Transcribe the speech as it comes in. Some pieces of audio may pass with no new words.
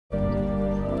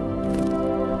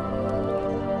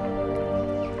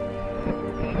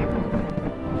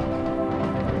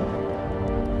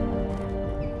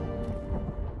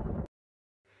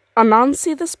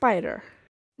Anansi the Spider.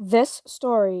 This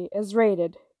story is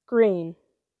rated green.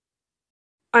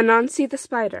 Anansi the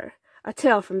Spider, A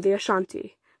Tale from the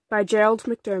Ashanti, by Gerald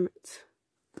Mcdermott.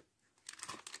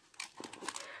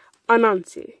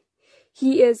 Anansi.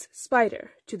 He is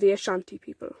Spider to the Ashanti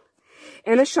people.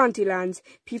 In Ashanti lands,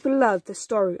 people love the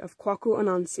story of Kwaku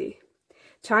Anansi.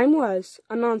 Time was,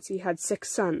 Anansi had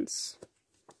 6 sons.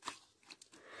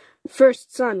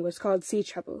 First son was called Sea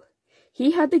Trouble.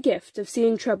 He had the gift of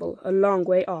seeing trouble a long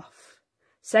way off.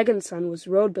 Second son was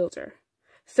Road Builder.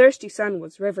 Thirsty son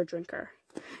was River Drinker.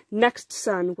 Next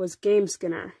son was Game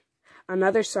Skinner.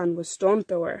 Another son was Stone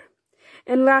Thrower.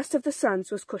 And last of the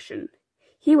sons was Cushion.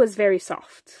 He was very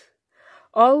soft.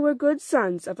 All were good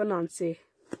sons of Anansi.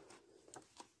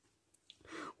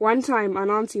 One time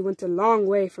Anansi went a long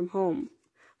way from home,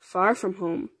 far from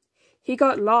home. He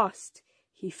got lost.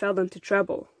 He fell into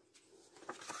trouble.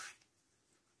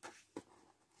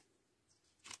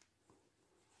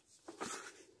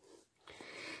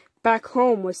 Back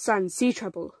home was son Sea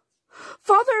Trouble.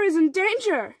 "Father is in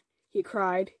danger!" he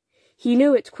cried. He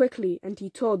knew it quickly, and he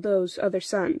told those other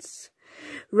sons.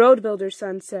 Road Builder's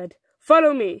son said,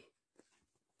 "Follow me."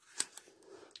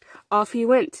 Off he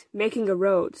went, making a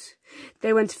road.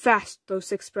 They went fast, those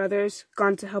 6 brothers,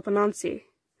 gone to help Anansi.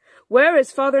 "Where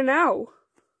is father now?"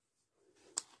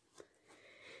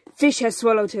 "Fish has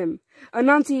swallowed him.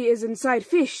 Anansi is inside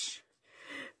fish."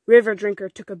 River Drinker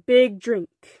took a big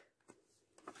drink.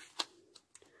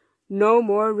 No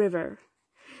more river.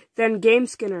 Then Game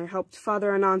Skinner helped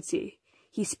Father Anansi.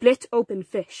 He split open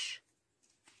fish.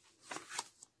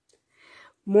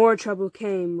 More trouble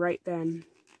came right then.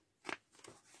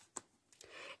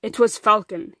 It was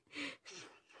Falcon.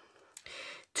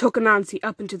 Took Anansi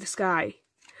up into the sky.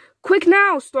 "Quick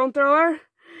now, Stone Thrower!"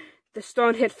 The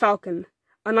stone hit Falcon.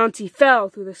 Anansi fell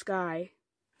through the sky.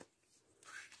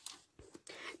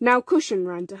 Now Cushion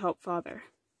ran to help Father.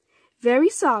 Very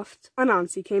soft,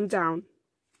 Anansi came down.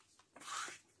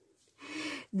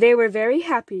 They were very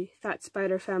happy, that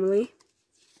spider family.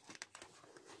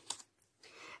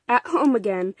 At home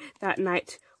again that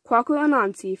night, Kwaku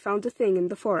Anansi found a thing in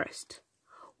the forest.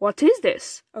 "What is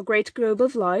this? A great globe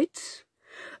of light?"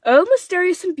 "Oh,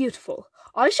 mysterious and beautiful!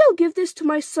 I shall give this to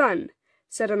my son,"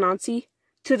 said Anansi,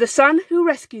 "to the son who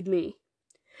rescued me."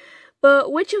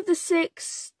 "But which of the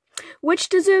 6, which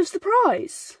deserves the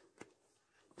prize?"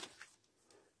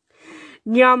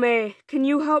 "Nyame, can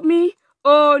you help me?"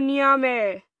 "Oh,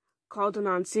 Nyame!" called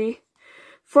Anansi.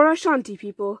 For Ashanti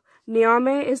people,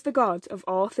 Nyame is the god of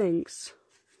all things.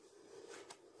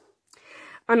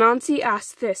 Anansi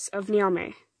asked this of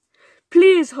Nyame: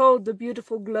 "Please hold the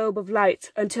beautiful globe of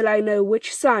light until I know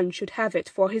which son should have it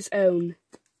for his own."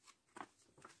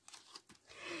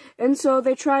 And so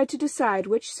they tried to decide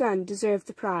which son deserved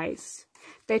the prize.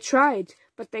 They tried,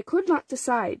 but they could not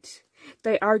decide.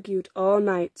 They argued all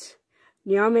night.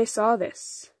 Nyame saw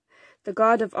this. The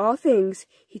god of all things,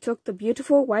 he took the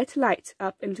beautiful white light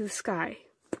up into the sky.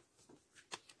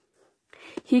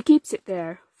 He keeps it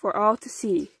there for all to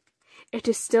see. It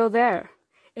is still there.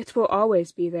 It will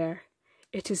always be there.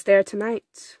 It is there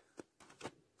tonight.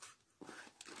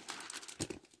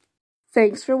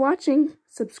 Thanks for watching.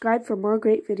 Subscribe for more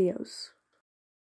great videos.